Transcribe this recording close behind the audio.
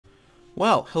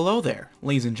Well, hello there,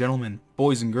 ladies and gentlemen,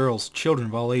 boys and girls, children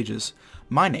of all ages.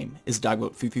 My name is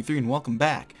diblomats, and welcome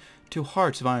back to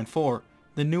Hearts of Iron 4,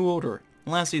 the New Order,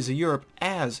 Last Days of Europe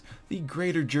as the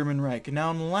Greater German Reich. Now,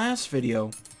 in the last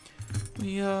video,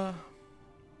 crap,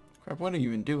 what did you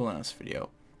even do in the last video?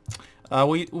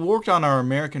 We worked on our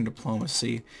American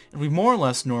diplomacy, and we more or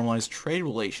less normalized trade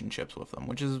relationships with them,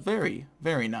 which is very,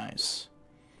 very nice.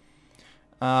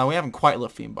 We haven't quite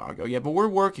left the embargo yet, but we're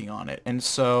working on it, and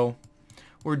so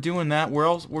we're doing that.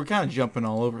 We're kind of jumping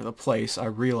all over the place, I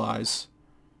realize.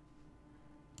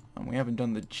 We haven't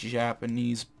done the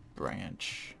Japanese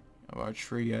branch of our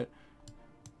tree yet,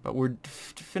 but we're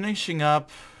finishing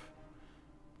up.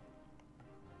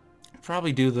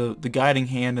 Probably do the guiding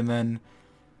hand and then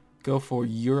go for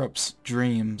Europe's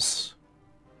dreams.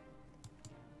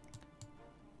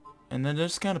 And then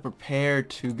just kind of prepare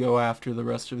to go after the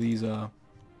rest of these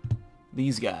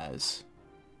guys.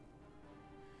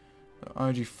 The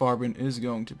RG Farben is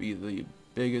going to be the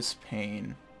biggest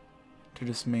pain to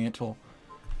dismantle,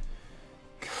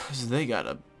 because they got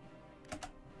a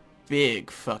big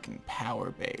fucking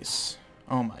power base.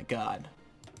 Oh my god.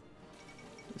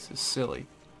 This is silly.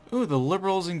 Ooh, the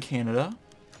Liberals in Canada.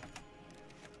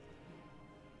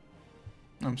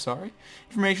 I'm sorry.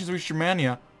 Information has reached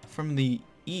Germania from the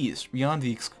east, beyond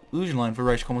the exclusion line for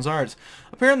Reich Commissars.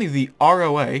 Apparently the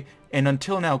ROA, an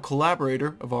until now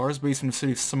collaborator of ours based in the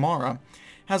city of Samara,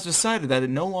 has decided that it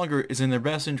no longer is in their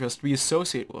best interest to be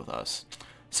associated with us.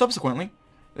 Subsequently,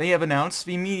 they have announced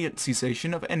the immediate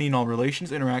cessation of any and all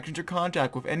relations, interactions, or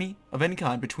contact with any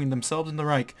kind between themselves and the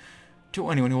Reich to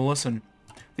anyone who will listen.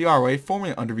 The ROA,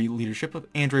 formerly under the leadership of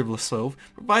Andrei Vlasov,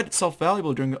 provided itself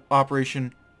valuable during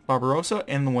Operation Barbarossa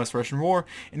and the West Russian War,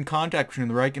 in contact between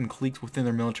the Reich and cliques within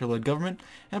their military-led government,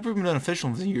 and have proven beneficial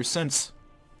in the years since.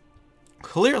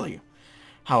 Clearly,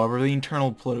 however, the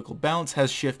internal political balance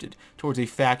has shifted towards a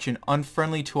faction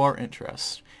unfriendly to our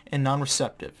interests and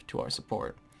non-receptive to our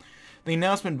support. The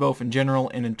announcement, both in general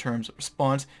and in terms of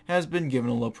response, has been given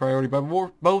a low priority by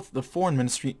both the Foreign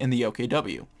Ministry and the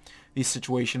OKW. The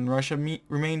situation in Russia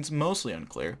remains mostly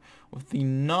unclear, with the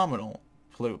nominal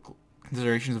political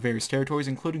considerations of various territories,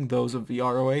 including those of the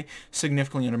ROA,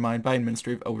 significantly undermined by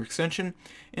administrative overextension,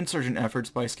 insurgent efforts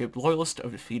by escaped loyalists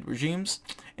of defeated regimes,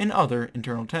 and other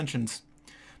internal tensions.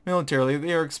 Militarily,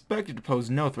 they are expected to pose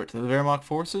no threat to the Wehrmacht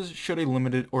forces should a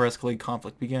limited or escalated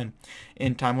conflict begin.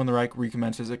 In time when the Reich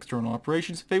recommences external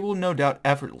operations, they will no doubt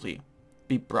effortlessly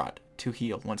be brought to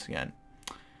heel once again.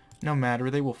 No matter,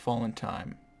 they will fall in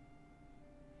time.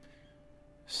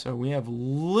 So we have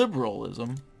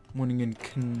liberalism winning in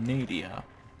Canada.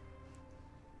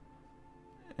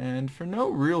 And for no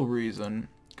real reason,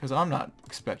 because I'm not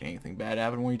expecting anything bad to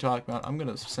happen when you talk about, I'm going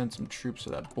to send some troops to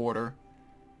that border.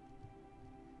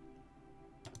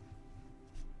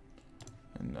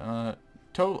 And,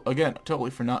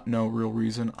 totally for no real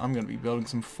reason, I'm going to be building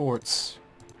some forts.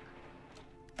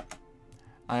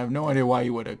 I have no idea why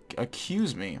you would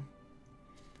accuse me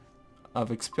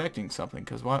of expecting something,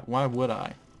 because why would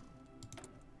I?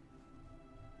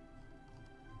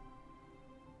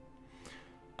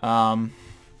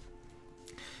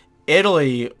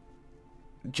 Italy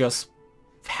just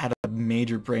had a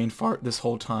major brain fart this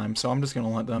whole time, so I'm just going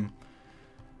to let them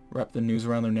wrap the news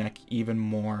around their neck even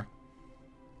more.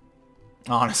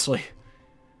 Honestly,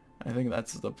 I think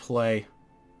that's the play.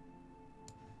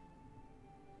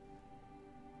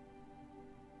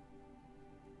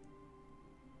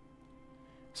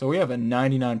 So we have a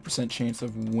 99% chance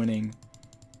of winning.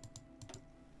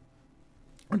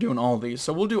 We're doing all of these.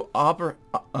 So we'll do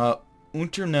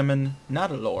Unternehmen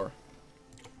Nadelor.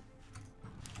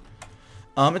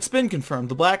 It's been confirmed.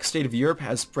 The Black State of Europe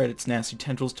has spread its nasty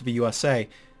tendrils to the USA.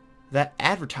 That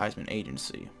advertisement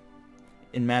agency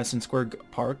in Madison Square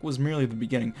Park was merely the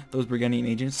beginning. Those brigandine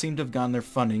agents seem to have gotten their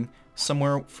funding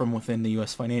somewhere from within the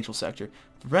U.S. financial sector.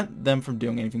 To prevent them from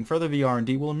doing anything further, the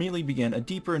R&D will immediately begin a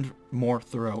deeper and more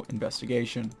thorough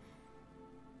investigation.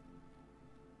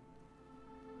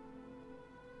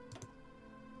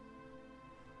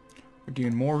 We're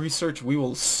doing more research. We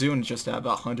will soon just have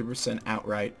a 100%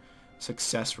 outright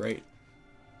success rate.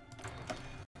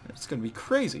 It's going to be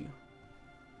crazy.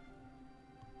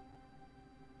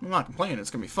 I'm not complaining,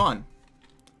 it's going to be fun.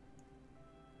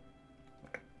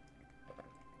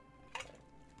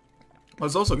 But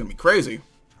it's also going to be crazy.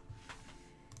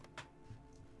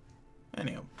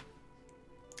 Anyhow.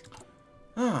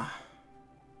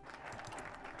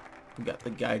 We got the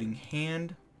guiding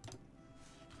hand.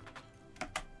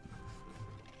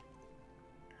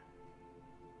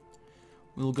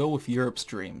 We'll go with Europe's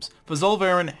dreams.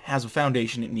 Fazolvarin has a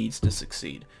foundation it needs to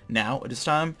succeed. Now it is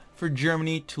time for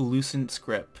Germany to loosen its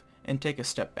grip and take a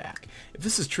step back. If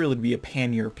this is truly to be a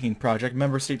pan-European project,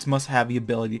 member states must have the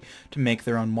ability to make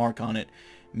their own mark on it.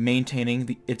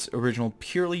 Maintaining its original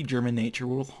purely German nature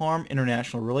will harm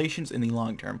international relations in the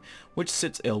long term, which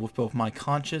sits ill with both my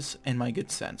conscience and my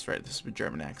good sense. Right, this is a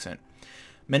German accent.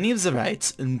 Many of the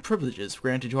rights and privileges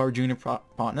granted to our junior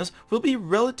partners will be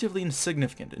relatively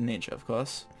insignificant in nature, of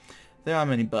course. There are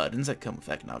many burdens that come with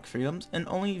economic freedoms, and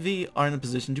only we are in a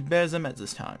position to bear them at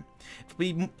this time. It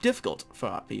will be difficult for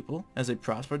our people, as they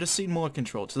prosper, to cede more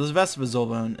control to the rest of the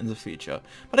Zollverein in the future,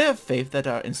 but I have faith that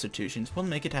our institutions will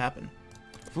make it happen.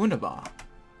 Wunderbar.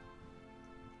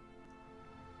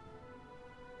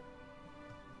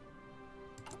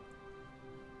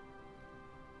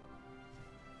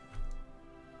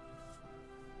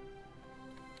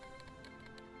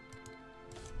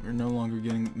 We're no longer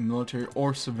getting military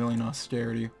or civilian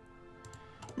austerity.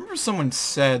 I remember someone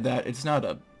said that it's not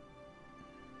a...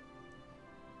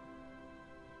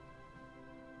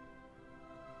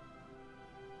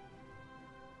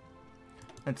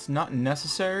 It's not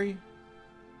necessary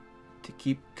to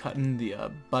keep cutting the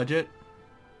budget.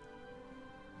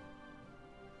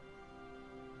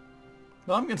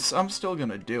 But I'm still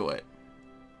gonna do it.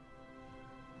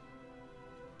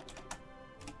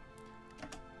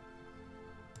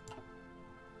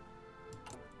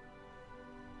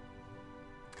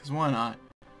 Cause why not?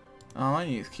 I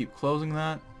need to keep closing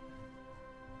that.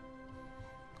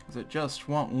 Cause it just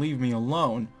won't leave me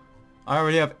alone. I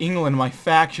already have England in my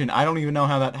faction. I don't even know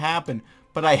how that happened.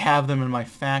 But I have them in my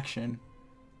faction.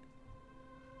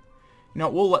 You know,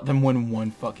 we'll let them win one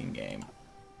fucking game.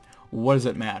 What does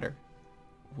it matter?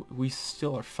 We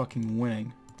still are fucking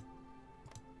winning.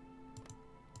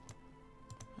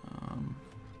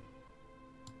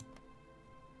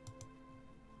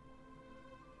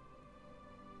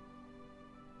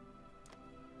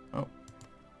 Oh.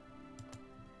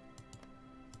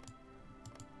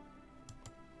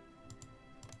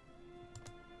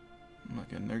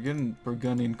 Again, they're getting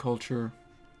Burgundian culture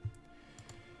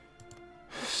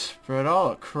spread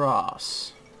all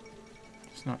across.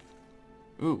 It's not...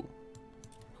 Ooh.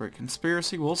 Great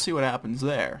conspiracy. We'll see what happens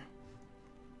there.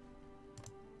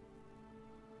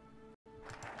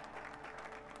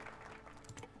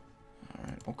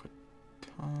 Alright,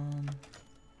 Okatan.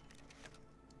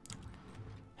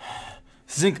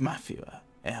 Think, my Führer,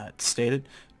 Erhard stated,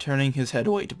 turning his head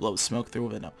away to blow smoke through a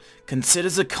window. Consider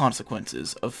the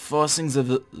consequences of forcing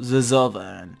the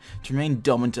Zollverein to remain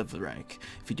dominant of the Reich.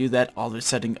 If we do that, all we're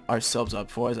setting ourselves up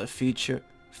for is a future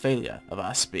failure of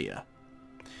our Speer.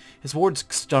 His words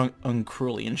stung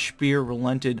cruelly, and Speer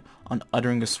relented on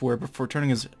uttering a swear before turning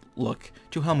his look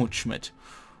to Helmut Schmidt.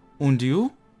 Und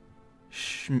du?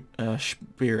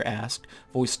 Speer asked,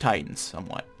 voice tightened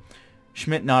somewhat.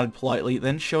 Schmidt nodded politely,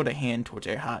 then showed a hand towards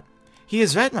Erhard. He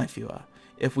is right, my Führer.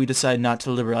 If we decide not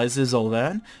to liberalize the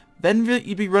Zollverein, then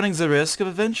you'd be running the risk of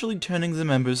eventually turning the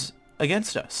members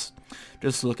against us.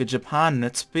 Just look at Japan and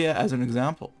at Speer as an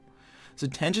example. The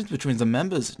tensions between the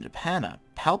members in Japan are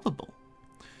palpable.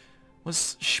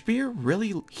 Was Speer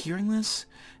really hearing this?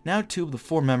 Now 2 of the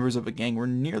 4 members of the gang were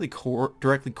nearly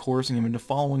directly coercing him into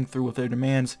following through with their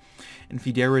demands, and if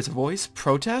he dare raise a voice,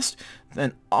 protest,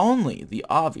 then only the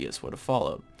obvious would have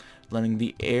followed. Letting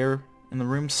the air in the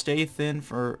room stay thin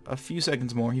for a few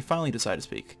seconds more, he finally decided to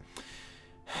speak.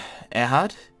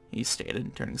 Erhard, he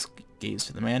stated, turning his gaze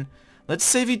to the man, let's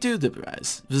say we do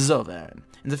liberalize the Zollverein.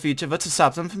 In the future, let's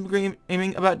stop them from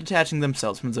dreaming about detaching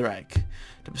themselves from the Reich.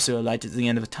 To pursue a light at the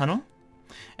end of a tunnel?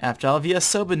 After all, we are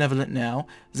so benevolent now,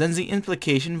 then the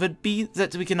implication would be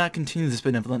that we cannot continue this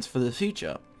benevolence for the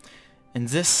future. And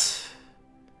this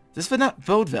would not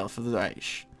bode well for the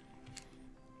Reich.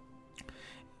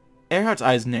 Erhard's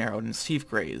eyes narrowed and his teeth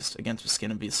grazed against the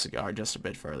skin of his cigar just a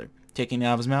bit further. Taking it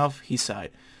out of his mouth, he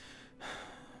sighed.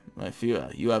 My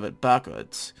Führer, you have it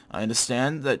backwards. I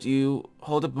understand that you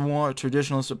hold up a more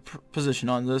traditionalist position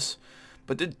on this,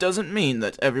 but it doesn't mean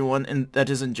that everyone that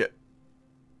is in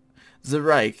the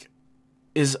Reich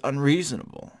is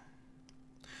unreasonable.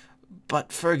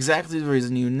 But for exactly the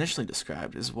reason you initially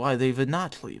described is why they would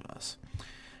not leave us.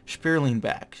 Speer leaned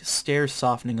back, his stare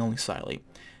softening only slightly.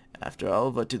 After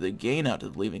all, what do they gain out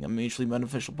of leaving a mutually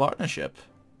beneficial partnership?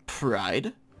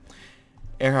 Pride?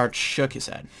 Erhard shook his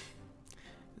head.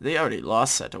 They already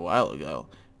lost that a while ago.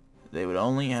 They would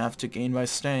only have to gain by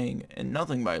staying, and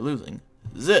nothing by losing.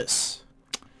 This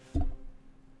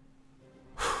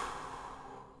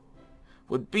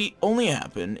would only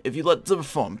happen if you let the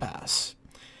reform pass.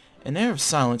 An air of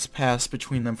silence passed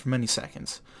between them for many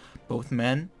seconds. Both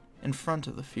men, in front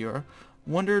of the Führer,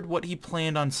 wondered what he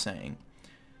planned on saying.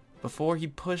 Before he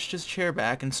pushed his chair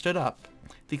back and stood up,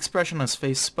 the expression on his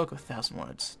face spoke 1,000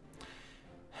 words.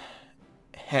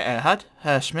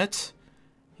 Herr Schmidt.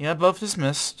 Yeah, both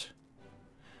dismissed.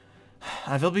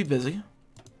 I will be busy.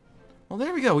 Well,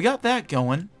 there we go. We got that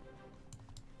going.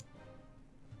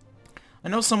 I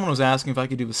know someone was asking if I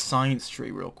could do a science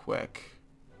tree real quick.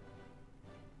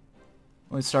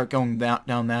 Let's start going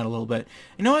down that a little bit.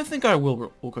 You know, I think I will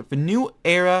real quick. The new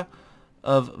era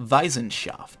of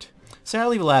Wissenschaft.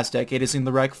 Sadly, the last decade has seen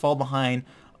the Reich fall behind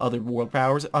other world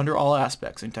powers under all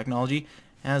aspects, and technology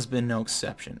has been no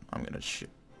exception. I'm gonna shoot.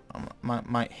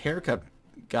 My haircut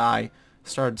guy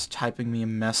starts typing me a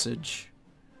message,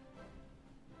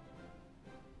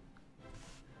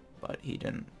 but he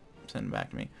didn't send it back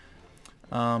to me.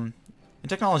 And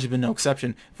technology has been no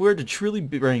exception. If we were to truly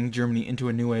bring Germany into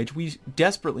a new age, we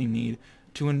desperately need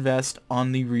to invest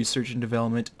on the research and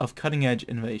development of cutting-edge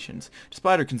innovations.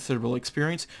 Despite our considerable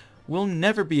experience, we'll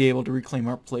never be able to reclaim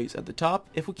our place at the top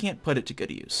if we can't put it to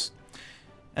good use.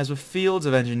 As the fields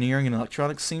of engineering and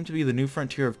electronics seem to be the new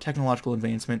frontier of technological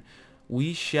advancement,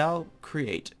 we shall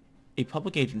create a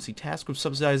public agency tasked with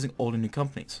subsidizing old and new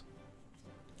companies.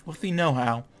 With the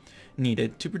know-how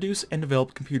needed to produce and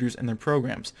develop computers and their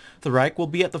programs, the Reich will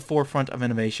be at the forefront of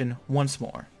innovation once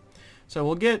more. So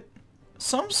we'll get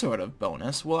some sort of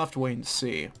bonus. We'll have to wait and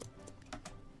see.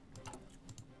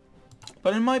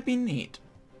 But it might be neat.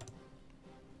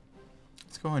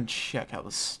 Let's go ahead and check how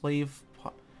the slave...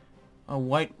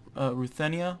 White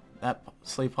Ruthenia, that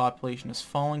slave population is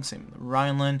falling. Same in the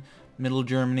Rhineland, Middle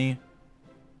Germany.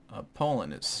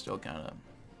 Poland is still kind of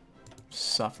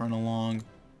suffering along.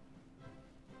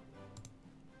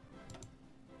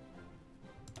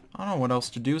 I don't know what else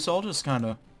to do, so I'll just kind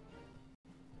of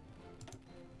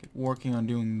get working on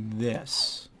doing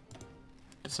this.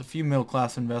 Just a few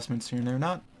middle-class investments here and there.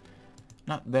 Not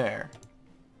there.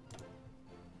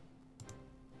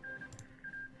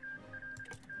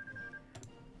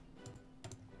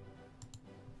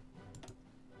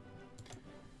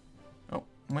 Oh,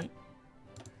 wait.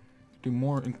 Do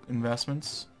more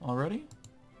investments already?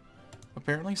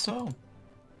 Apparently so.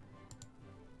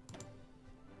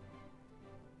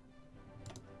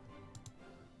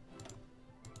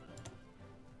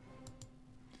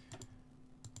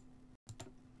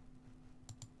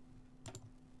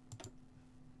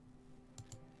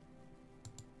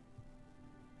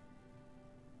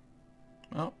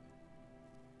 Oh.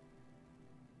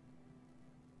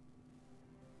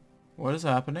 What is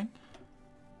happening?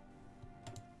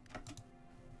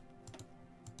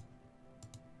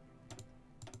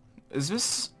 This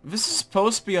is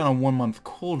supposed to be on a 1-month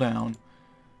cooldown,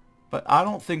 but I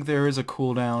don't think there is a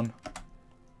cooldown.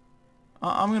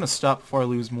 I'm gonna stop before I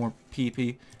lose more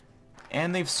PP,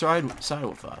 and they've sided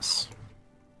with us.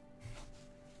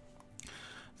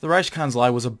 The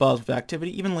Reichskanzlei was abuzz with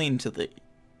activity even late into the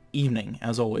evening,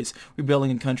 as always.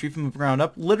 Rebuilding a country from the ground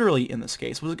up, literally in this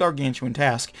case, was a gargantuan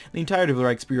task. The entirety of the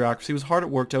Reich's bureaucracy was hard at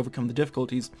work to overcome the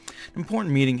difficulties. An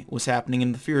important meeting was happening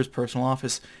in the Führer's personal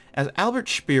office, as Albert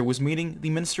Speer was meeting the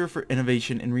Minister for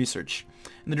Innovation and Research,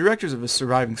 and the directors of his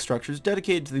surviving structures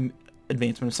dedicated to the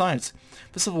advancement of science.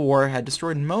 The Civil War had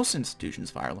destroyed most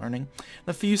institutions of higher learning.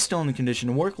 The few still in the condition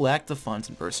to work lacked the funds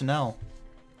and personnel.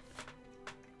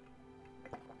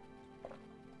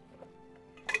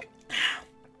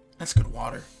 That's good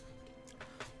water.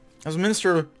 As the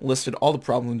minister listed all the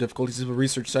problems and difficulties of the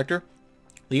research sector,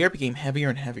 the air became heavier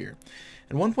and heavier.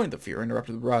 At one point, the Führer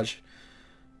interrupted the barrage.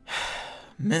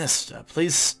 Minister,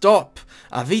 please stop.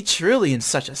 Are we truly in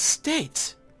such a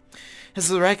state? Has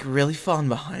the Reich really fallen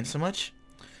behind so much?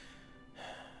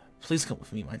 Please come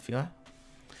with me, mein Führer.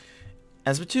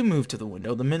 As the two moved to the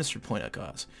window, the minister pointed at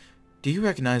cause. Do you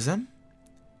recognize them?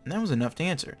 And that was enough to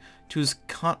answer. To his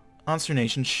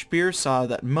consternation, Speer saw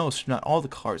that most, if not all, the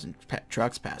cars and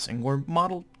trucks passing were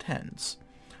Model 10s.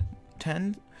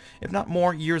 10, if not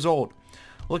more, years old.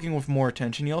 Looking with more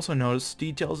attention, he also noticed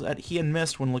details that he had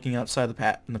missed when looking outside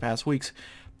in the past weeks.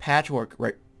 Patchwork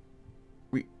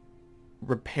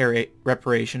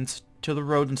reparations to the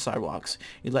roads and sidewalks,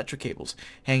 electric cables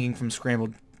hanging from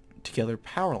scrambled together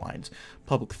power lines,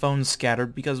 public phones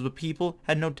scattered because the people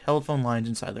had no telephone lines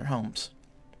inside their homes.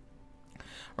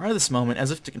 Right at this moment,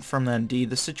 as if to confirm that indeed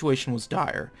the situation was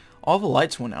dire, all the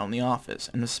lights went out in the office,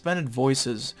 and the suspended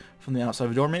voices from the outside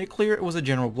of the door made it clear it was a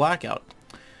general blackout.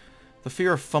 The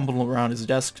Führer fumbled around his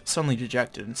desk, suddenly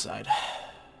dejected, and sighed.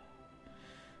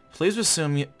 Please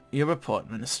resume your report,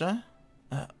 Minister.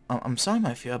 I'm sorry,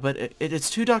 my Führer, but it's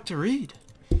too dark to read.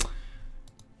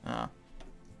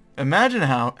 Imagine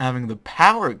having the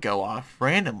power go off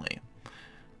randomly.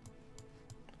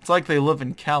 It's like they live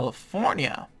in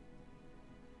California.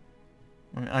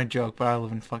 I mean, I joke, but I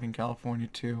live in fucking California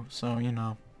too, so, you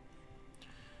know.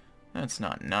 That's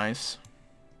not nice.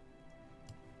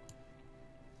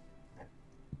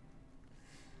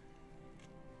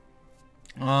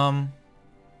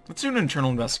 Let's do an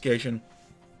internal investigation.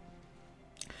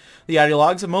 The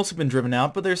ideologues have mostly been driven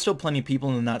out, but there's still plenty of people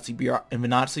in the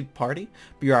Nazi Party,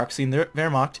 bureaucracy, and the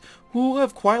Wehrmacht who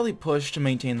have quietly pushed to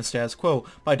maintain the status quo.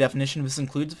 By definition, this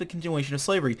includes the continuation of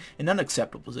slavery, an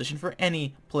unacceptable position for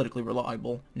any politically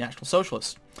reliable National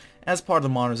Socialist. As part of the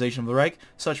modernization of the Reich,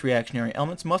 such reactionary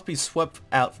elements must be swept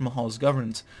out from the halls of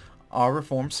governance. Our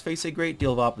reforms face a great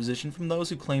deal of opposition from those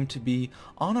who claim to be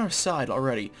on our side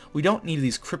already. We don't need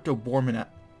these crypto-Bormanite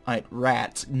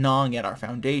rats gnawing at our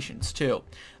foundations, too.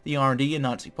 The R&D and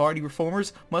Nazi Party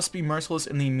reformers must be merciless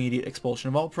in the immediate expulsion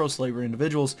of all pro-slavery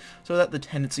individuals so that the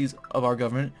tendencies of our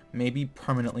government may be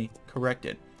permanently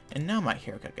corrected. And now my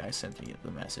haircut guy sent me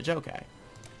the message. Okay.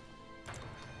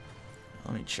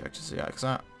 Let me check to see, because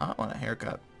I want a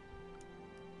haircut.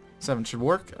 7 should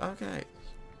work? Okay.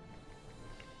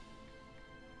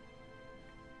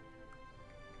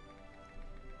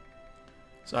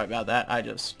 Sorry about that.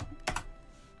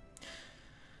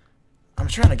 I'm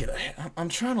trying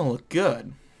to look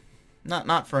good.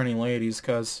 Not for any ladies,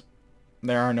 because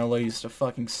there are no ladies to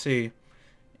fucking see.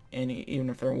 And even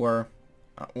if there were,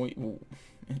 we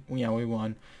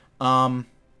won.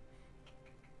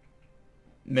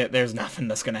 There's nothing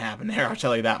that's gonna happen there, I'll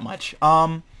tell you that much.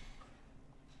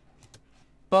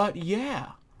 But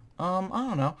yeah. I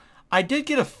don't know. I did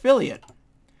get affiliate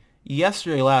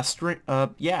yesterday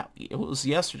yeah, it was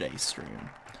yesterday's stream.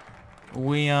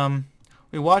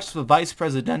 We watched the vice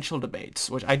presidential debates,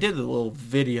 which I did a little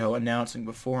video announcing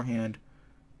beforehand.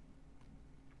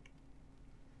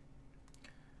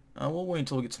 We'll wait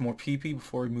until we get some more PP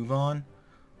before we move on.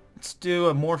 Let's do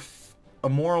a moral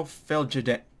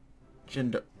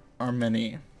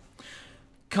Armeni.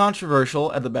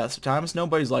 Controversial at the best of times,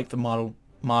 nobody's like the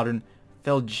modern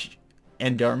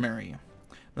Gendarmerie.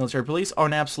 Military police are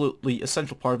an absolutely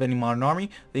essential part of any modern army.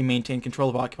 They maintain control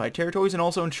of occupied territories and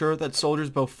also ensure that soldiers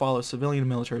both follow civilian and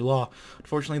military law.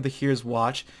 Unfortunately, the Here's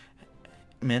Watch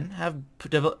men have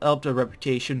developed a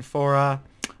reputation for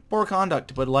poor conduct,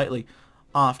 to put it lightly,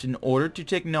 often ordered to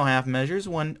take no half measures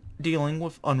when dealing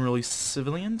with unruly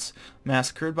civilians,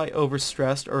 massacred by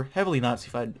overstressed or heavily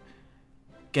Nazified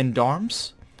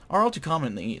gendarmes, are all too common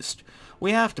in the East.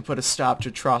 We have to put a stop to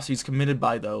atrocities committed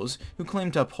by those who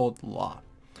claim to uphold the law.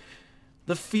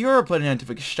 The Führer put an end to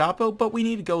the Gestapo, but we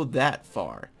need to go that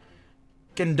far.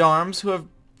 Gendarmes who have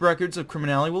records of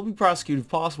criminality will be prosecuted if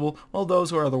possible, while those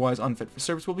who are otherwise unfit for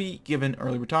service will be given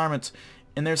early retirements.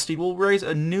 In their stead, we'll raise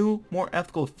a new, more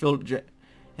ethical Field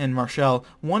and Marshal,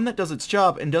 one that does its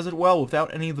job and does it well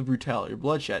without any of the brutality or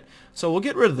bloodshed. So we'll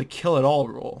get rid of the kill-it-all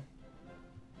rule.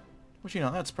 Which, you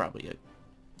know, that's probably a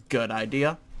good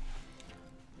idea.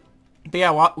 But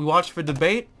yeah, we watched the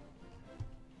debate.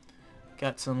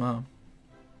 Got some,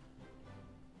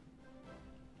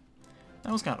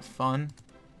 that was kind of fun.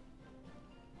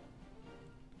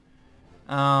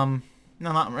 No,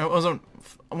 it wasn't.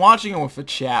 Watching it with the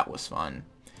chat was fun.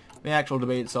 The actual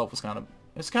debate itself was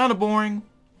it's kind of boring,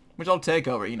 which I'll take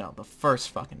over, you know, the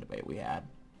first fucking debate we had.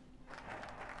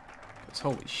 Because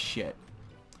holy shit.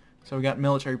 So we got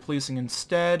military policing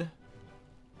instead.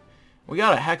 We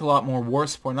got a heck of a lot more war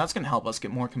support, and that's going to help us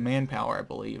get more command power, I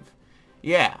believe.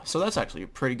 Yeah, so that's actually a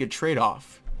pretty good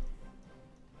trade-off.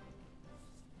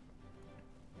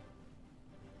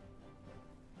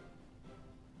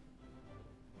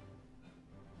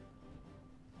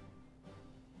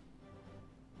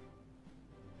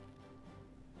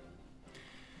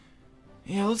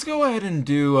 Yeah, let's go ahead and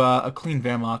do a clean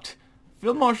Wehrmacht.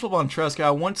 Field Marshal von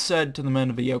Tresckow once said to the men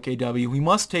of the OKW, "We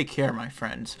must take care, my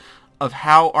friends, of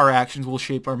how our actions will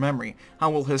shape our memory. How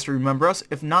will history remember us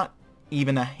if not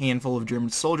even a handful of German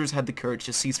soldiers had the courage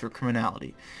to cease their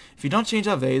criminality? If you don't change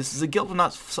our ways, the guilt will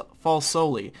not fall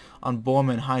solely on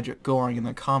Bormann, Heydrich, Göring, and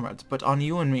their comrades, but on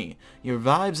you and me, your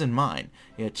wives and mine,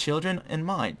 your children and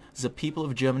mine, the people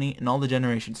of Germany and all the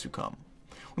generations to come.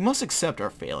 We must accept our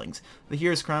failings. The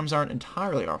hero's crimes aren't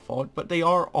entirely our fault, but they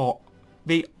are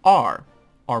our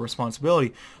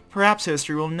responsibility. Perhaps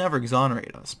history will never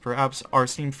exonerate us. Perhaps our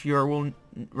esteemed Führer will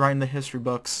write in the history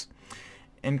books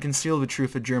and conceal the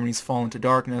truth of Germany's fall into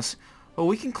darkness. But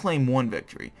we can claim one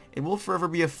victory. It will forever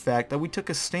be a fact that we took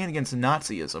a stand against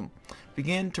Nazism,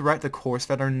 began to write the course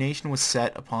that our nation was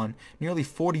set upon nearly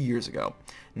 40 years ago.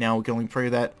 Now we can only pray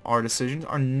that our decisions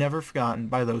are never forgotten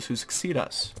by those who succeed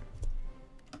us."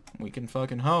 We can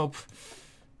fucking hope.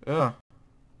 Ugh.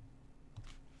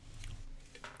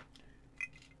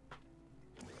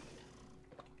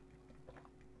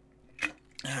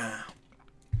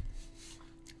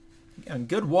 Getting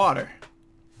good water.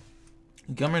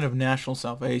 Government of National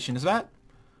Salvation. Is that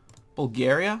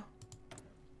Bulgaria?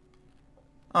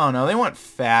 Oh no, they want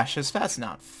fascists. That's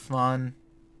not fun.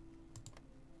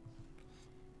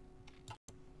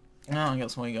 Oh, I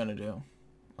guess what you gotta do.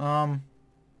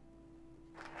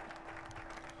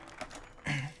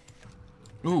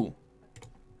 Ooh.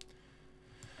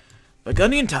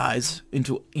 Burgundian ties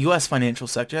into U.S. financial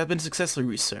sector have been successfully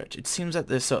researched. It seems that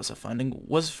their source of funding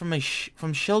was from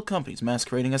from shell companies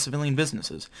masquerading as civilian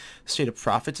businesses. The state of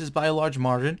profits is by a large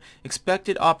margin.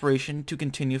 Expected operation to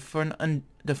continue for an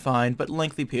undefined but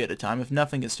lengthy period of time if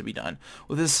nothing is to be done.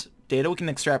 With this data, we can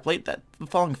extrapolate that the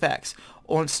following facts.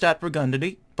 Ornstedt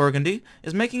Burgundy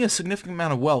is making a significant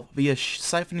amount of wealth via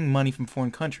siphoning money from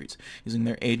foreign countries, using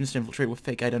their agents to infiltrate with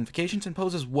fake identifications and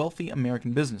pose as wealthy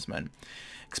American businessmen.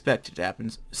 Expected to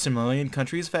happen similarly in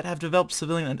countries that have developed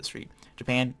civilian industry,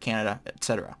 Japan, Canada,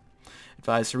 etc.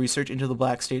 Advised to research into the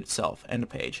black state itself. End of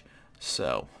page.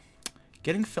 So,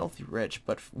 getting filthy rich,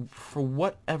 but for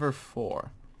whatever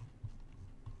for.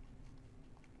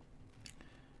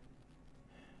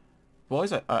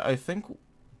 Boys, I think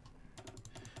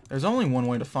there's only one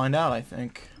way to find out, I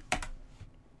think.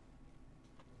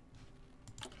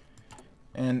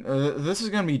 And this is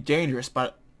going to be dangerous,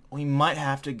 but we might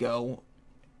have to go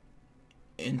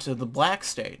into the black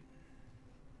state.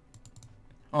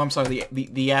 Oh, I'm sorry,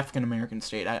 the African American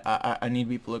state. I need to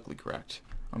be politically correct.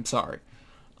 I'm sorry.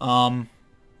 I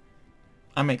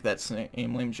make that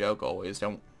same lame joke always.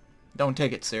 Don't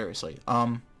take it seriously.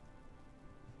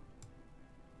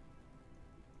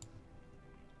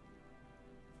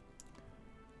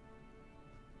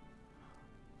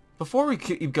 Before we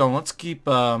keep going,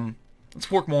 let's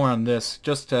work more on this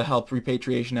just to help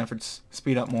repatriation efforts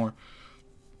speed up more.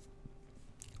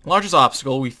 Largest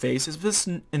obstacle we face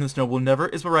in this noble endeavor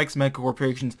is the Reich's mega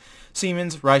corporations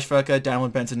Siemens, Reich,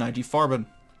 Daimler-Benz, and IG Farben.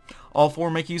 All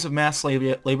four make use of mass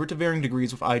labor to varying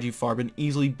degrees, with IG Farben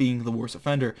easily being the worst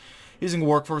offender. Using a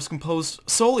workforce composed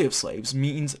solely of slaves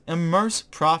means immense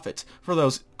profits for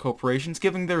those corporations,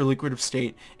 giving their lucrative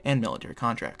state and military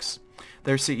contracts.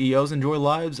 Their CEOs enjoy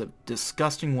lives of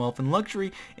disgusting wealth and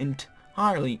luxury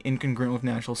entirely incongruent with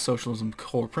National Socialism's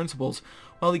core principles,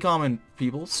 while the common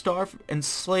people starve and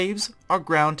slaves are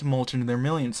ground to mulch into their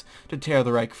millions. To tear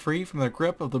the Reich free from the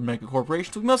grip of the mega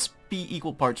corporations, we must be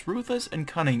equal parts ruthless and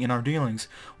cunning in our dealings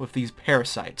with these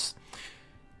parasites.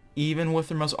 Even with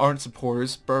their most ardent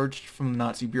supporters purged from the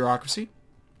Nazi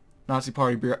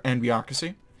Party and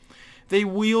bureaucracy, they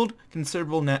wield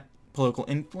considerable political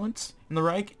influence in the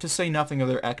Reich, to say nothing of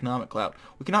their economic clout.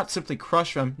 We cannot simply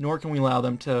crush them, nor can we allow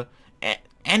them to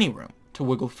any room to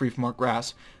wiggle free from our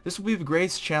grasp. This will be the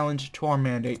greatest challenge to our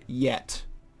mandate yet.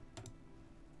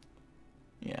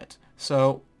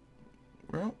 So,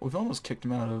 well, we've almost kicked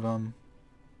him out of,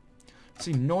 let's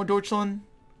see, Norddeutschland.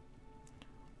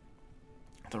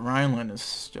 The Rhineland is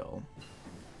still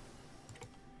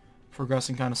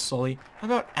progressing kind of slowly. How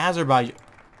about Azerbaijan?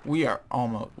 We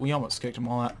almost kicked them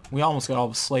all out. We almost got all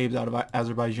the slaves out of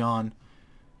Azerbaijan.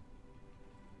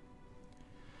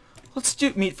 Let's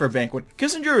meet for a banquet.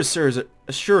 Kissinger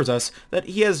assures us that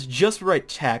he has just the right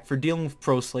tact for dealing with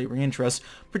pro-slavery interests.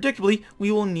 Predictably, we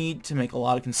will need to make a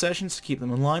lot of concessions to keep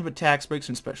them in line, but tax breaks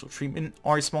and special treatment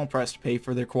are a small price to pay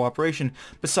for their cooperation.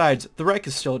 Besides, the Reich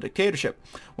is still a dictatorship.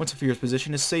 Once a Führer's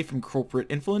position is safe from corporate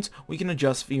influence, we can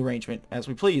adjust the arrangement as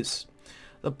we please.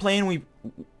 The plan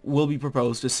will be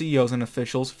proposed to CEOs and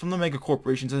officials from the mega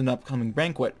corporations in an upcoming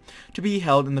banquet, to be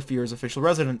held in the Führer's official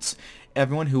residence.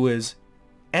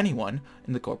 Anyone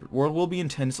in the corporate world will be in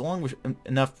attendance, along with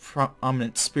enough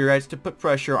prominent spirits to put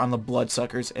pressure on the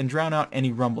bloodsuckers and drown out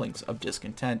any rumblings of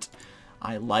discontent.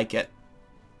 I like it.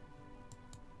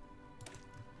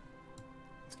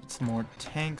 Let's get some more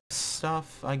tank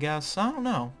stuff, I guess. I don't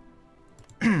know.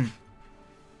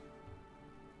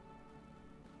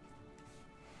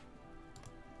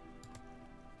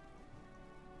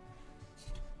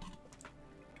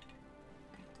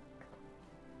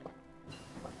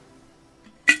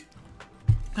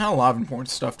 Not a lot of important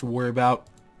stuff to worry about.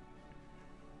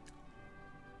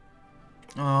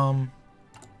 Did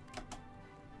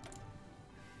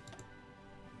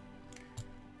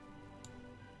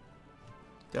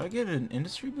I get an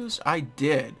industry boost? I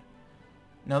did.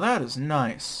 Now that is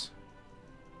nice.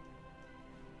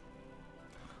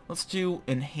 Let's do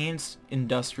enhanced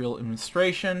industrial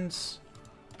administrations.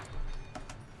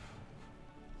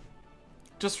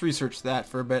 Just research that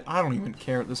for a bit. I don't even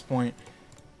care at this point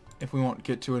if we won't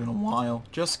get to it in a while,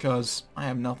 just because I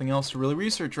have nothing else to really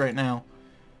research right now.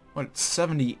 What, it's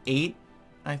 78,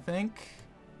 I think?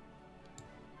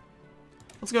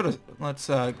 Let's get to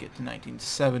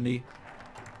 1970.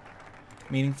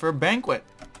 Meeting for a banquet.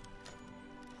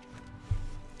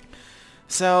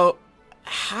 So,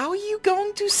 How are you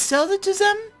going to sell it to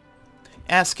them?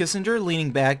 Asked Kissinger,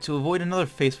 leaning back to avoid another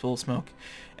face full of smoke.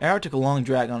 Erhard took a long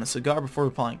drag on his cigar before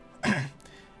replying.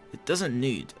 It doesn't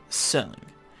need selling.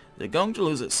 They're going to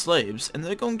lose its slaves, and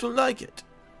they're going to like it.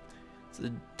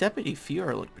 The Deputy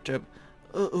Führer looked perturbed.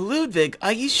 Ludwig,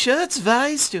 are you sure it's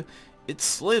wise to... It's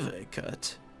slavery,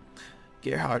 Kurt.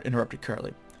 Gerhard interrupted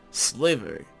curtly.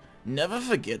 Slavery. Never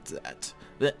forget that.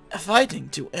 We're fighting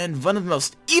to end one of the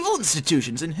most evil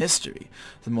institutions in history.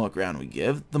 The more ground we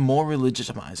give, the more we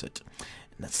legitimize it.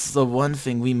 And that's the one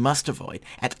thing we must avoid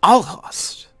at all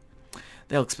costs.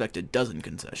 They'll expect a dozen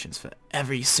concessions for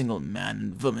every single man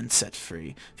and woman set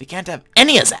free. We can't have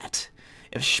any of that.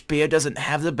 If Speer doesn't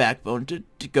have the backbone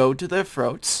to go to their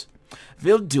throats,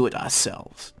 we'll do it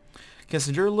ourselves.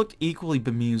 Kissinger looked equally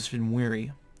bemused and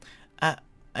weary.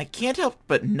 I can't help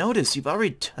but notice you've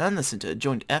already turned this into a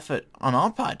joint effort on our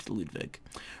part, Ludwig.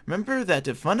 Remember that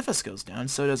if one of us goes down,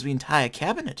 so does the entire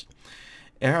cabinet.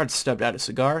 Erhard stubbed out a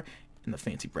cigar in the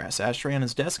fancy brass ashtray on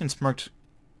his desk and smirked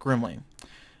grimly.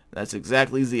 That's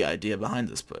exactly the idea behind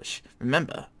this push.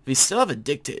 Remember, we still have a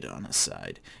dictator on our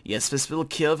side. Yes, this will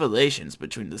kill relations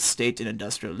between the state and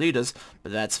industrial leaders,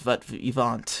 but that's what we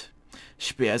want.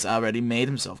 Speer has already made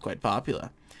himself quite popular.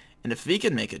 And if we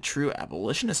can make a true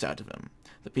abolitionist out of him,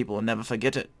 the people will never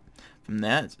forget it. From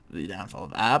there, the downfall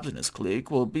of Abs and his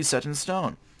clique will be set in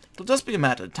stone. It'll just be a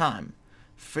matter of time.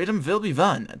 Freedom will be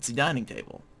won at the dining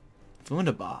table.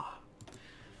 Wunderbar.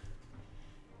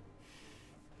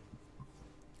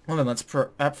 Well then, let's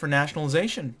prep for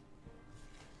nationalization.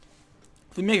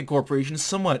 If we make a corporation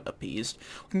somewhat appeased,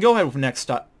 we can go ahead with the next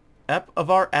step of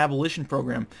our abolition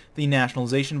program, the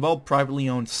nationalization of all privately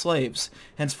owned slaves.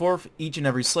 Henceforth, each and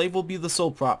every slave will be the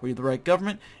sole property of the Reich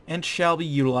government and shall be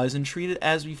utilized and treated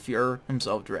as the Führer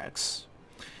himself directs.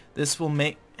 This will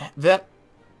make that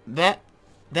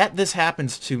this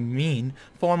happens to mean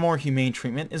far more humane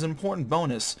treatment is an important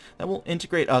bonus that will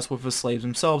integrate us with the slaves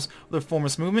themselves, the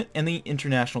reformist movement, and the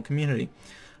international community.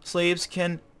 Slaves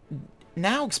can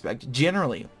now expect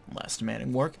generally less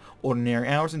demanding work, ordinary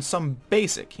hours, and some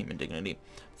basic human dignity.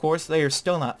 Of course, they are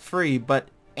still not free, but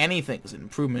anything is an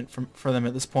improvement for them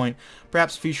at this point.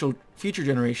 Perhaps future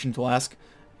generations will ask,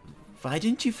 why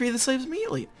didn't you free the slaves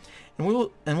immediately? And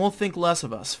we'll think less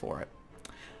of us for it.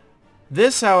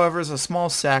 This, however, is a small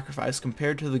sacrifice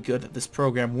compared to the good that this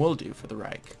program will do for the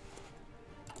Reich.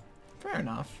 Fair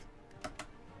enough.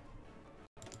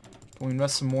 Can we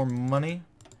invest some more money?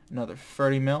 Another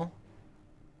 30 mil.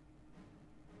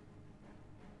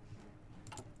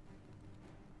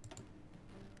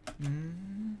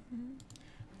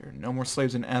 There are no more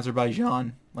slaves in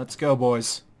Azerbaijan. Let's go,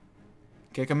 boys.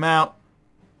 Kick them out.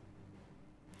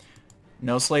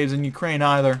 No slaves in Ukraine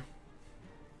either.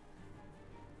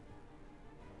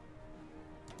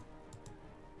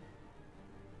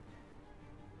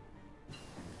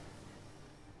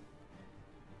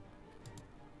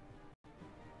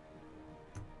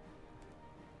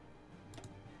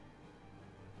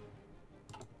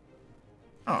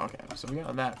 Oh, okay. So we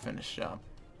got that finished up.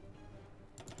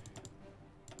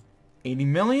 80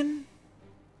 million?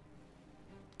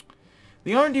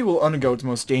 The R&D will undergo its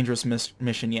most dangerous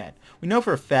mission yet. We know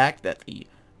for a fact that the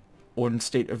Ordnance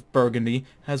State of Burgundy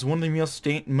has one of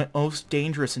the most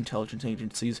dangerous intelligence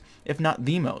agencies, if not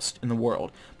the most, in the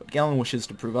world. But Gellin wishes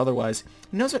to prove otherwise.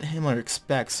 He knows that Himmler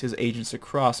expects his agents to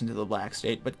cross into the Black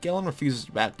State, but Gellin refuses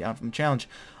to back down from the challenge.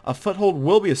 A foothold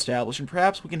will be established, and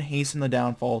perhaps we can hasten the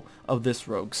downfall of this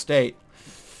rogue state.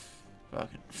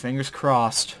 Fucking fingers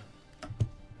crossed.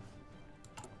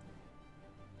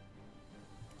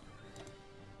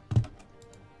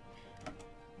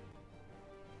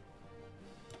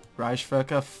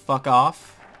 Reichsvölker, fuck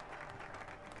off.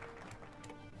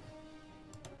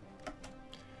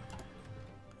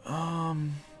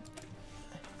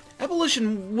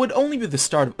 Abolition would only be the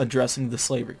start of addressing the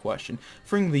slavery question.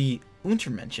 Freeing the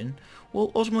Untermenschen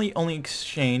will ultimately only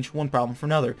exchange one problem for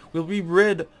another. We'll be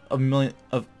rid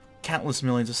of countless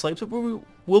millions of slaves, but we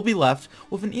will be left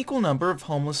with an equal number of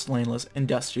homeless, landless, and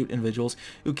destitute individuals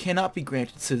who cannot be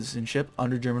granted citizenship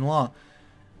under German law.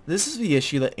 This is the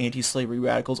issue that anti-slavery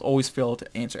radicals always fail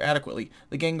to answer adequately.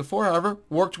 The Gang of Four, however,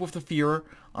 worked with the Führer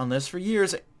on this for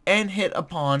years and hit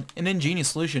upon an ingenious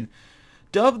solution.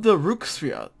 Dubbed the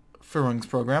Rückführungs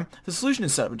program, the solution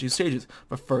is set up in two stages,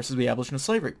 but first is the abolition of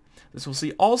slavery. This will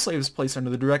see all slaves placed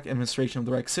under the direct administration of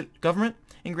the Reich government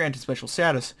and granted special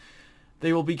status.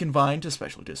 They will be confined to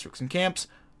special districts and camps,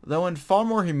 though in far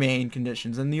more humane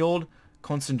conditions than the old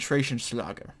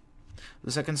Konzentrationslager.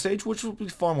 The second stage, which will be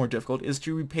far more difficult, is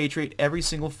to repatriate every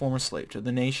single former slave to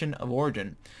the nation of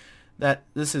origin.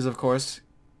 This is, of course,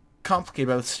 complicated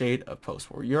by the state of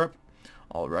post-war Europe.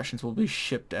 All Russians will be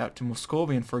shipped out to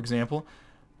Moscovian, for example,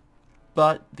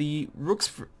 but the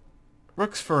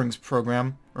Rückführungs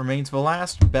program remains the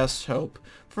last best hope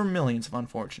for millions of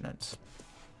unfortunates.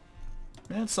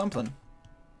 That's something.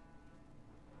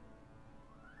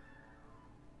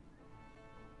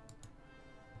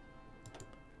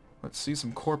 Let's see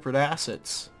some corporate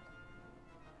assets.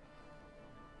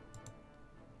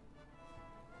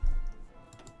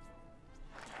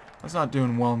 That's not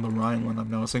doing well in the Rhineland,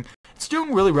 I'm noticing. It's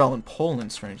doing really well in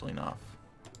Poland, strangely enough.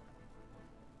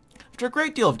 After a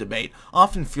great deal of debate,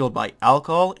 often fueled by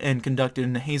alcohol and conducted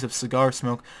in a haze of cigar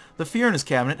smoke, the Führer and his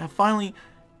cabinet have finalized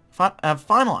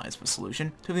the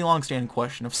solution to the long-standing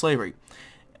question of slavery.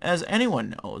 As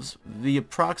anyone knows, the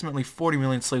approximately 40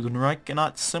 million slaves in Reich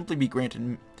cannot simply be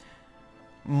granted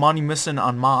manumission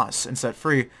en masse and set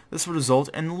free. This would result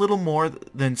in little more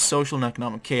than social and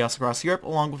economic chaos across Europe,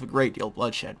 along with a great deal of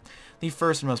bloodshed. The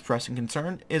first and most pressing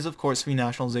concern is, of course, the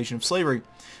nationalization of slavery.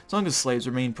 As long as slaves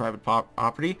remain private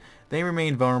property, they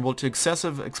remain vulnerable to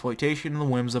excessive exploitation and the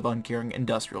whims of uncaring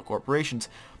industrial corporations.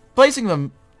 Placing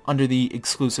them under the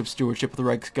exclusive stewardship of the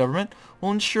Reich government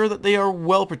will ensure that they are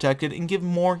well protected and give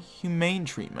more humane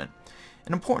treatment.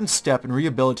 An important step in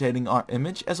rehabilitating our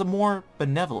image as a more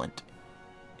benevolent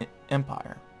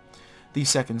empire. The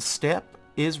second step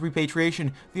is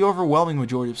repatriation. The overwhelming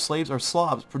majority of slaves are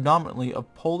Slavs, predominantly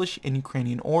of Polish and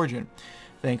Ukrainian origin.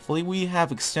 Thankfully, we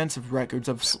have extensive records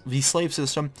of the slave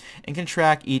system and can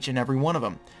track each and every one of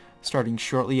them. Starting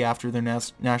shortly after their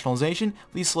nationalization,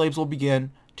 these slaves will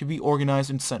begin to be organized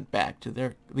and sent back to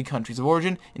the countries of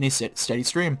origin in a steady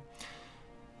stream.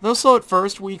 Though slow at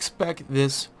first, we expect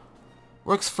this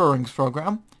Rückführungs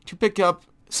program to pick up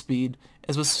speed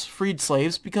as the freed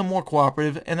slaves become more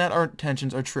cooperative and that our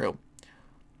intentions are true.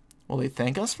 Will they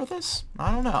thank us for this?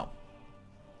 I don't know.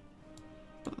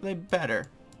 But they better.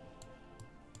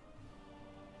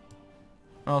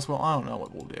 Or else, well, I don't know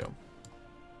what we'll do.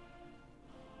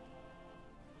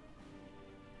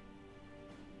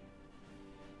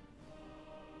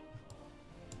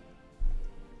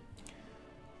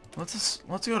 Let's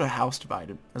go to House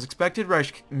Divided. As expected,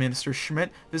 Reich Minister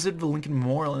Schmidt visited the Lincoln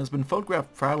Memorial and has been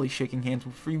photographed proudly shaking hands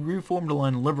with the reformed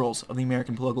aligned liberals of the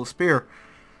American political Speer.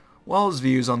 While his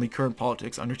views on the current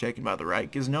politics undertaken by the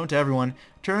Reich is known to everyone,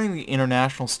 turning the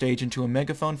international stage into a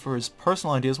megaphone for his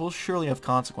personal ideas will surely have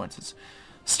consequences.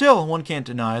 Still, one can't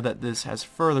deny that this has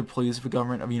further pleased the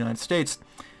government of the United States,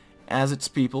 as its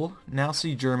people now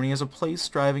see Germany as a place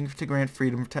striving to grant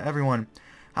freedom to everyone.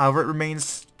 However, it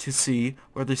remains to see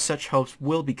whether such hopes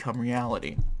will become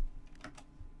reality.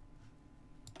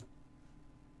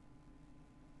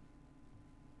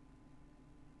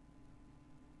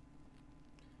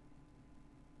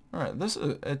 Alright,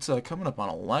 it's coming up on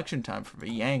election time for the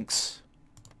Yanks.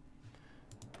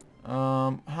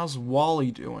 How's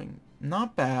Wally doing?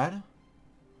 Not bad.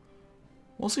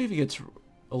 We'll see if he gets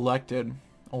elected.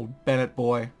 Old Bennett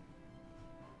boy.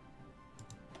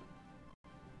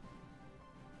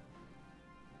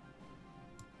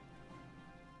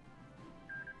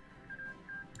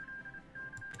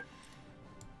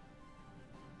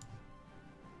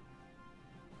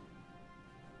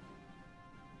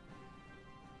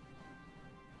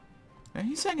 And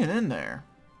he's hanging in there.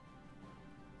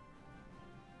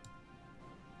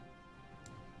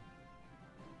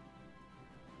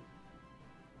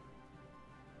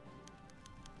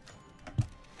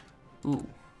 Ooh.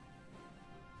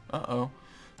 Uh-oh.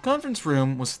 The conference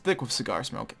room was thick with cigar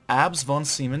smoke. Abs, von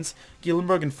Siemens,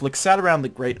 Gielenberg, and Flick sat around the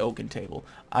great oaken table,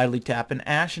 idly tapping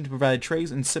ash into provided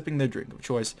trays and sipping their drink of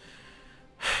choice.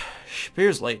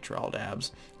 Speer's late, drawled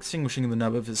Abs, extinguishing the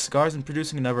nub of his cigars and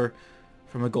producing another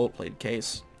from a gold-plated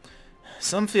case.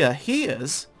 Some fear he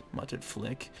is, muttered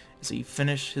Flick, as he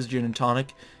finished his gin and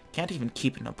tonic. Can't even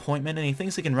keep an appointment, and he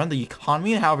thinks he can run the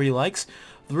economy however he likes.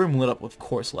 The room lit up with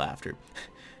coarse laughter.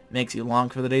 Makes you long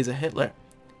for the days of Hitler.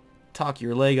 Talk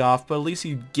your leg off, but at least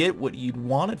you'd get what you'd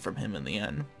wanted from him in the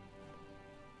end.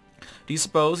 Do you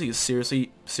suppose he is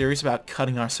serious about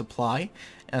cutting our supply?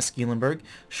 Asked Gielenberg.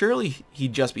 Surely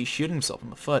he'd just be shooting himself in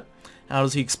the foot. How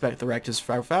does he expect the Reich to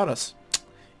survive without us?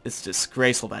 It's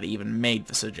disgraceful that he even made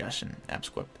the suggestion, Abs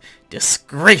quipped.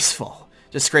 Disgraceful!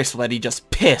 Disgraceful that he just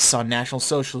piss on National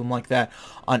Socialism like that,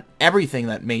 on everything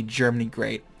that made Germany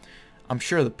great. I'm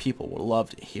sure the people would love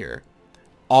to hear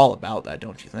all about that,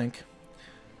 don't you think?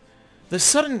 The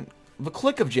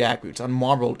click of jackboots on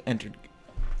marble entered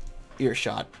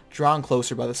earshot, drawn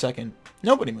closer by the second.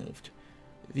 Nobody moved.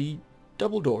 The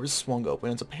double doors swung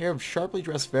open as a pair of sharply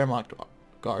dressed Wehrmacht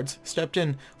guards stepped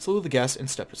in, saluted the guests, and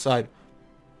stepped aside.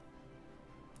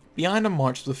 Behind him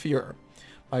marched the Führer.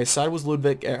 By his side was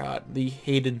Ludwig Erhard, the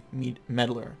hated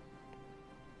meddler.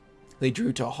 They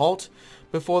drew to a halt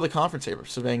before the conference table,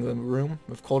 surveying the room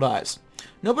with cold eyes.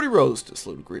 Nobody rose to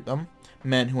salute or greet them.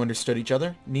 Men who understood each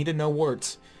other needed no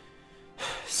words.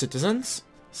 "Citizens,"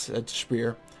 said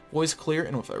Speer, voice clear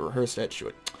and with a rehearsed edge to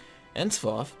it.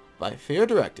 "Henceforth, by fair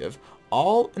directive,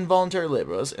 all involuntary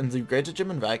laborers in the Greater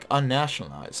German Reich are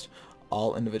nationalized.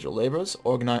 All individual laborers,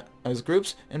 organized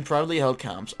groups, and privately held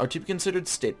camps are to be considered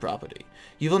state property.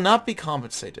 You will not be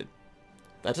compensated.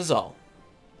 That is all."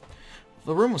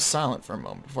 The room was silent for a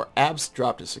moment before Abs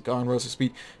dropped his cigar and rose to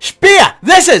speed. "Speer,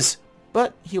 this is—"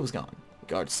 But he was gone, the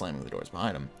guard slamming the doors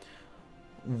behind him.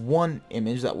 One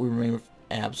image that would remain with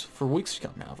Abs for weeks to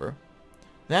come, however,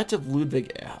 that of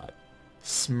Ludwig Erhard,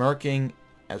 smirking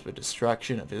as the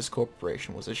destruction of his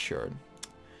corporation was assured.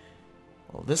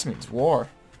 Well, this means war.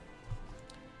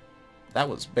 That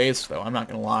was base, though, I'm not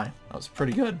gonna lie. That was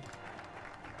pretty good.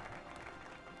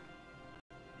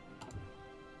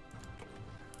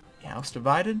 House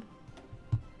divided.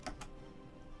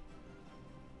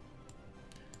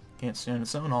 Can't stand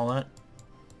its own, all that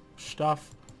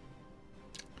stuff.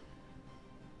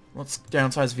 Let's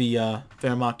downsize the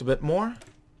Wehrmacht a bit more.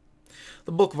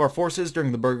 The bulk of our forces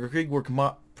during the Bürgerkrieg were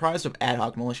comprised of ad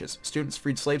hoc militias. Students,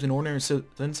 freed slaves, and ordinary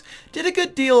citizens did a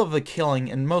good deal of the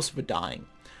killing and most of the dying.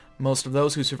 Most of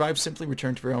those who survived simply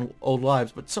returned to their own old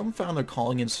lives, but some found their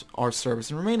calling in our service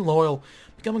and remained loyal,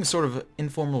 becoming a sort of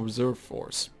informal reserve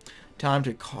force. Time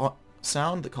to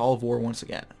sound the call of war once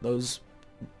again. Those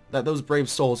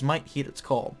brave souls might heed its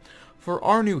call. For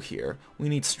our new here, we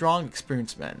need strong,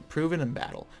 experienced men, proven in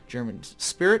battle. German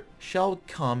spirit shall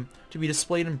come to be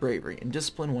displayed in bravery and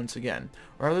discipline once again,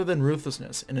 rather than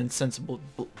ruthlessness and insensate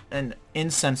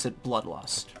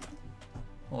bloodlust.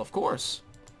 Well, of course.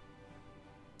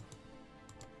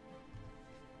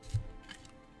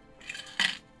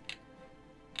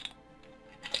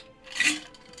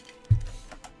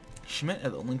 Schmidt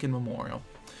at the Lincoln Memorial.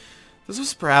 This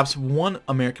was perhaps one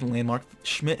American landmark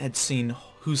Schmidt had seen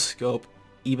whose scope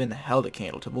even held a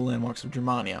candle to the landmarks of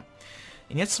Germania.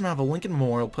 And yet somehow the Lincoln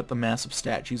Memorial put the massive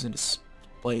statues and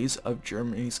displays of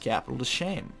Germany's capital to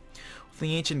shame. With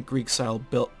the ancient Greek-style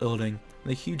building and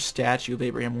the huge statue of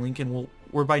Abraham Lincoln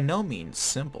were by no means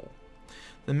simple.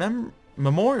 The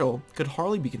memorial could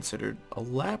hardly be considered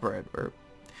elaborate or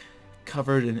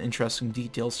covered in interesting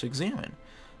details to examine.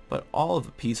 But all of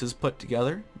the pieces put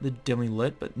together, the dimly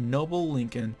lit but noble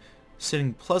Lincoln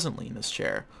sitting pleasantly in his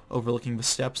chair, overlooking the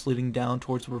steps leading down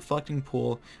towards the reflecting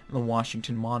pool and the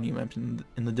Washington Monument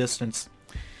in the distance.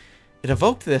 It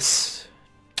evoked this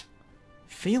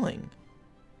feeling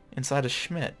inside of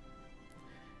Schmidt.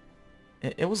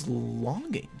 It was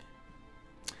longing.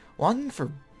 Longing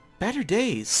for better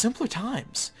days, simpler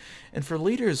times, and for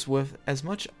leaders with as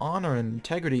much honor and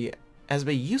integrity as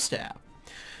they used to have.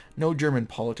 No German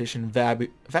politician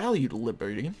valued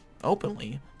liberty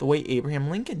openly the way Abraham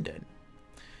Lincoln did.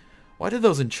 Why did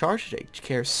those in charge today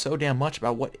care so damn much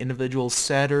about what individuals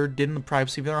said or did in the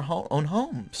privacy of their own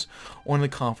homes, or in the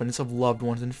confidence of loved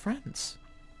ones and friends?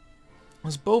 It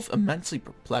was both immensely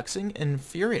perplexing and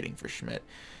infuriating for Schmidt.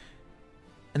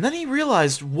 And then he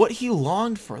realized what he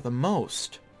longed for the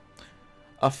most.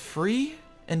 A free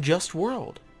and just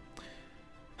world.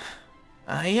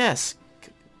 Yes.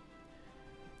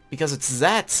 Because it's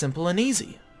that simple and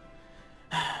easy.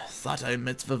 Thought I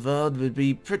admit the world would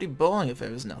be pretty boring if there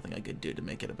was nothing I could do to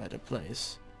make it a better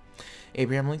place.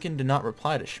 Abraham Lincoln did not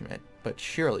reply to Schmidt, but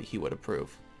surely he would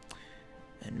approve.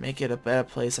 And make it a better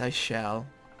place I shall.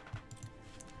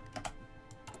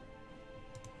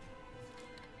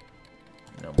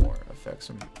 No more effects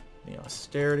from the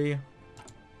austerity.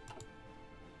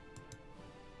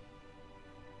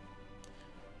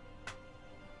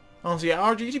 Honestly, yeah,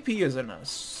 our GDP is in a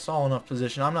solid enough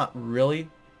position. I'm not really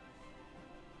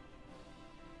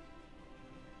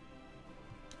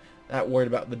that worried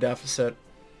about the deficit.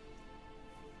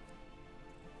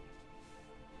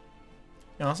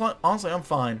 You know, it's not, honestly, I'm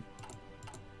fine.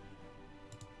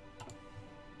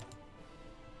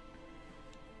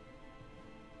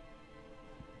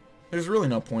 There's really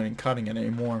no point in cutting it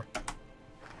anymore.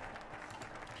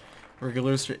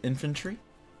 Regulars to infantry.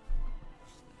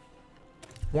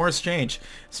 War has changed.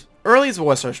 As early as the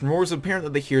West Russian War, it was apparent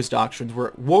that the Heer's doctrines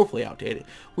were woefully outdated.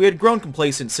 We had grown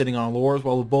complacent sitting on our laurels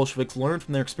while the Bolsheviks learned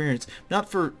from their experience. Not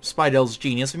for Spiedel's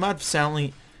genius, they might have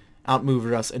soundly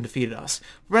outmaneuvered us and defeated us. To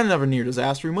prevent another near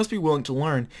disaster, we must be willing to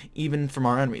learn, even from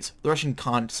our enemies. The Russian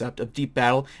concept of deep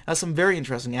battle has some very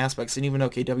interesting aspects, and even though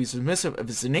KW is dismissive of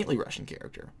its innately Russian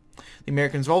character. The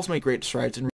Americans have also made great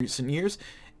strides in recent years,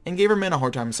 and gave our men a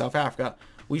hard time in South Africa.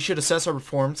 We should assess our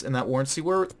performance in that war and see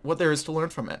what there is to learn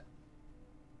from it.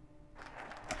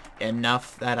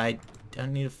 Enough that I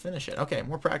don't need to finish it. Okay,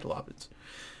 more practical options.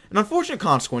 An unfortunate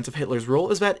consequence of Hitler's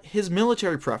rule is that his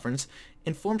military preference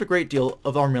informed a great deal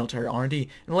of our military R&D,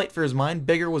 and late for his mind,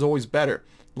 bigger was always better.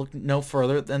 Look no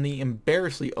further than the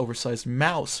embarrassingly oversized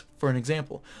mouse, for an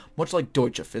example. Much like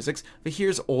Deutsche Physics,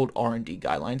 Vahir's old R&D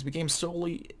guidelines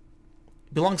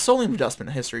belong solely in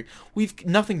adjustment history. We've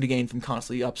nothing to gain from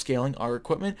constantly upscaling our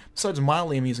equipment, besides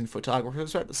mildly amusing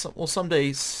photographers that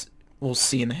we'll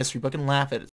see in the history book and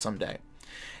laugh at it someday.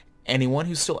 Anyone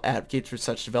who still advocates for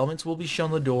such developments will be shown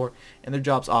the door and their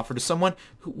jobs offered to someone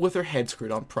with their head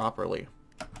screwed on properly.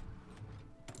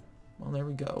 Well, there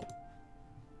we go.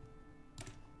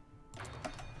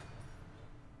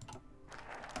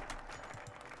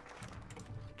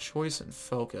 Choice and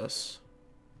focus.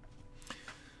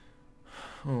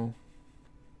 Oh.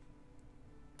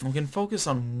 We can focus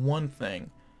on one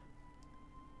thing.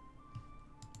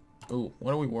 Ooh,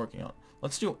 what are we working on?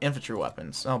 Let's do infantry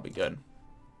weapons. That'll be good.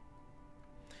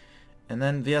 And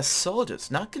then the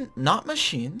soldiers, not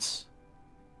machines.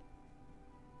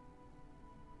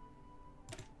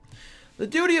 The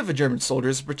duty of a German soldier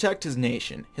is to protect his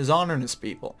nation, his honor, and his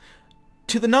people.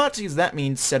 To the Nazis, that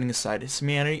means setting aside his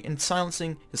humanity and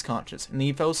silencing his conscience. And the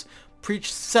ethos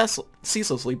preached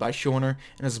ceaselessly by Schorner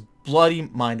and his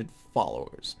bloody-minded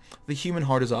followers. The human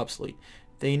heart is obsolete.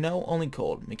 They know only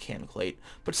cold, mechanical hate.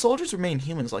 But soldiers remain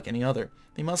humans like any other.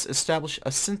 They must establish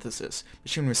a synthesis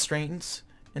between restraints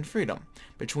and freedom,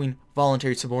 between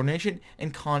voluntary subordination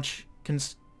and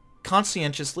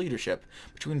conscientious leadership,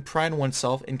 between pride in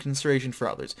oneself and consideration for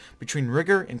others, between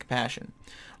rigor and compassion.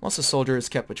 Unless a soldier is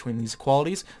kept between these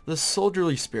qualities, the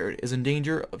soldierly spirit is in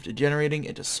danger of degenerating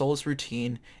into soulless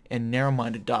routine and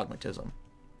narrow-minded dogmatism.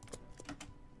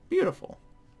 Beautiful.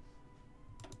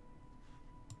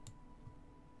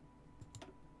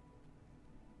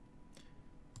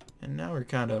 And now we're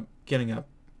kind of getting a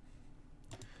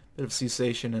bit of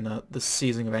cessation and the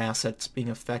seizing of assets being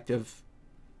effective,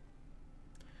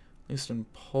 at least in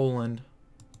Poland.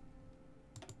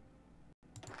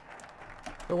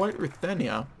 The White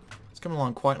Ruthenia is coming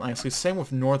along quite nicely. Same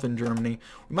with northern Germany.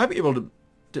 We might be able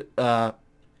to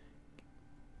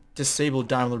disable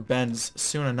Daimler-Benz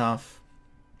soon enough.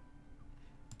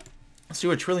 Let's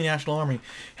do a truly national army.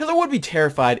 Hitler would be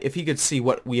terrified if he could see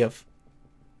what we have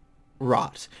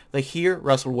wrought. They here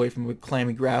wrestled away from the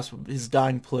clammy grasp of his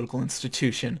dying political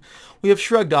institution. We have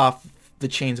shrugged off the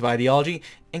chains of ideology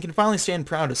and can finally stand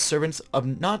proud as servants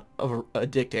of not of a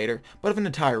dictator, but of an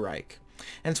entire Reich.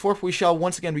 Henceforth we shall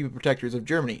once again be protectors of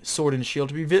Germany, sword and shield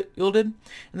to be wielded,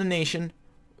 and the nation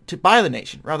by the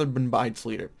nation rather than by its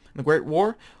leader. In the Great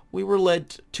War, we were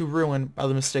led to ruin by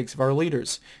the mistakes of our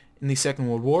leaders. In the Second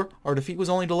World War, our defeat was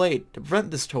only delayed. To prevent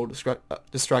this total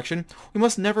destruction, we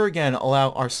must never again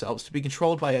allow ourselves to be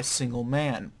controlled by a single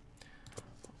man.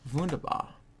 Wunderbar.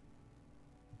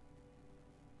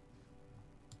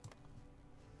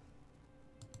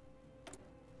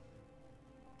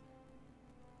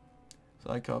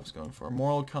 Zykov's going for a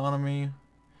moral economy.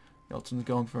 Yeltsin's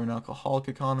going for an alcoholic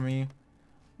economy.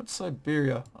 What's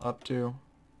Siberia up to?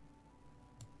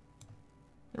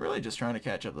 They're really just trying to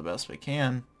catch up the best they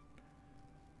can.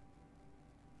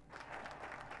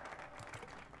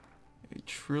 A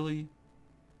truly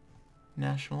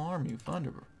national army.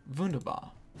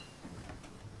 Wunderbar.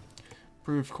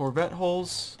 Improved corvette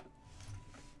hulls.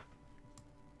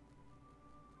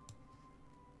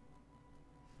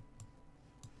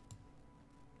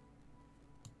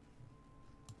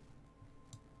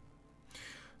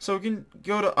 So we can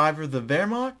go to either the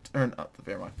Wehrmacht, or not the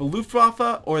Wehrmacht, the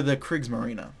Luftwaffe, or the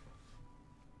Kriegsmarine.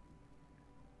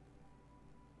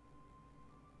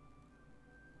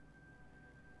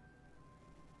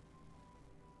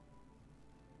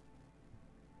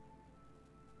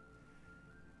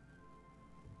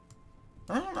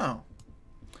 I don't know.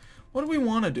 What do we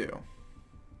want to do?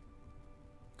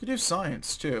 Could do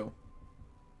science, too.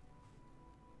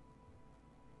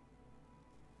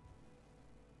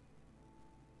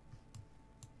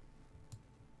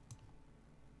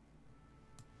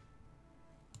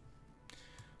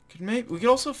 We could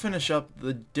also finish up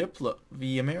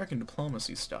the American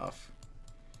diplomacy stuff.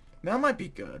 That might be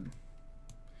good.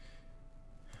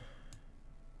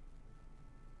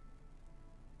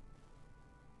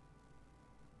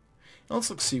 Now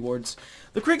let's look seawards.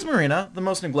 The Kriegsmarine, the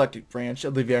most neglected branch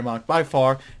of the Wehrmacht by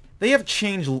far, they have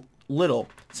changed little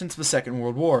since the Second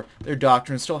World War. Their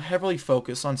doctrine is still heavily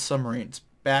focused on submarines,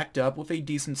 backed up with a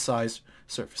decent-sized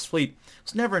surface fleet. It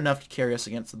was never enough to carry us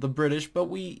against the British, but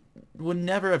we would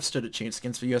never have stood a chance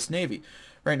against the U.S. Navy.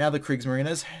 Right now, the Kriegsmarine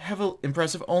is heavily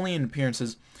impressive only in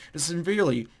appearances. It is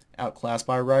severely outclassed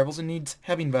by our rivals and needs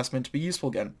heavy investment to be useful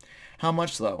again. How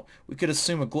much, though? We could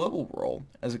assume a global role,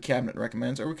 as the cabinet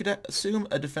recommends, or we could assume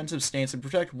a defensive stance and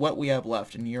protect what we have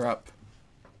left in Europe.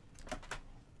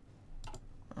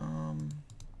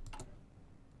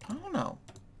 I don't know.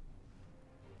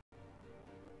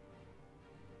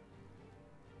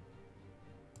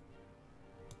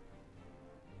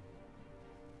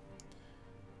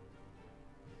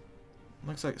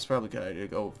 Looks like it's probably a good idea to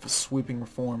go for sweeping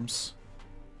reforms.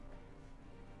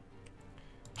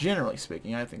 Generally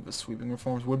speaking, I think the sweeping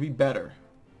reforms would be better.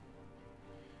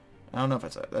 I don't know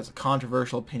if that's a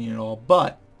controversial opinion at all,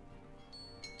 but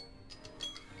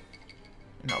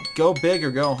you know, go big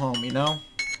or go home, you know?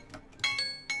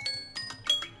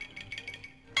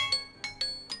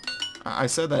 I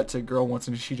said that to a girl once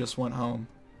and she just went home.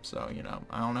 So, you know,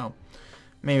 I don't know.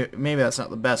 Maybe that's not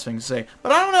the best thing to say,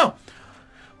 but I don't know.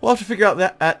 We'll have to figure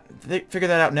that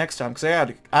out next time,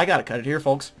 because I gotta cut it here,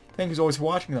 folks. Thank you as always for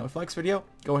watching, though. If you like this video,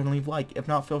 go ahead and leave a like. If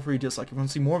not, feel free to dislike. If you want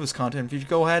to see more of this content in the future,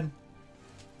 go ahead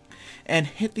and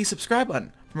hit the subscribe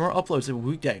button for more uploads every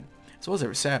weekday, as well as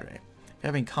every Saturday. If you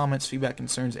have any comments, feedback,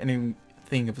 concerns,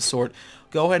 anything of the sort,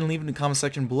 go ahead and leave it in the comment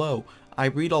section below. I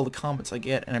read all the comments I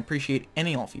get, and I appreciate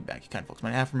any and all feedback you kind folks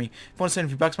might have for me. If you want to send a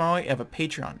few bucks my way, I have a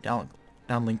Patreon down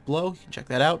link below. You can check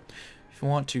that out. If you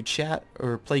want to chat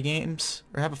or play games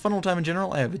or have a fun old time in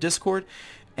general, I have a Discord.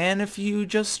 And if you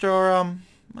just are, I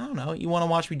don't know, you want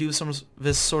to watch me do some of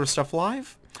this sort of stuff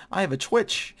live, I have a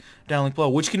Twitch down link below,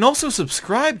 which you can also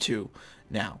subscribe to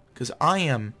now, because I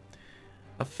am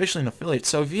officially an affiliate.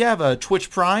 So if you have a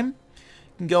Twitch Prime, you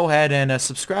can go ahead and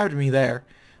subscribe to me there.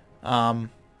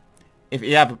 If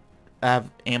you have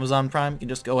Amazon Prime, you can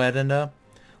just go ahead and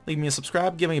leave me a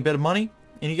subscribe, give me a bit of money,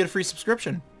 and you get a free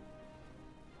subscription.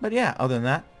 But yeah, other than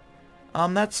that,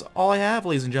 that's all I have,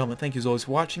 ladies and gentlemen. Thank you as always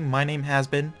for watching. My name has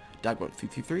been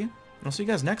DB333, and I'll see you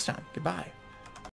guys next time. Goodbye.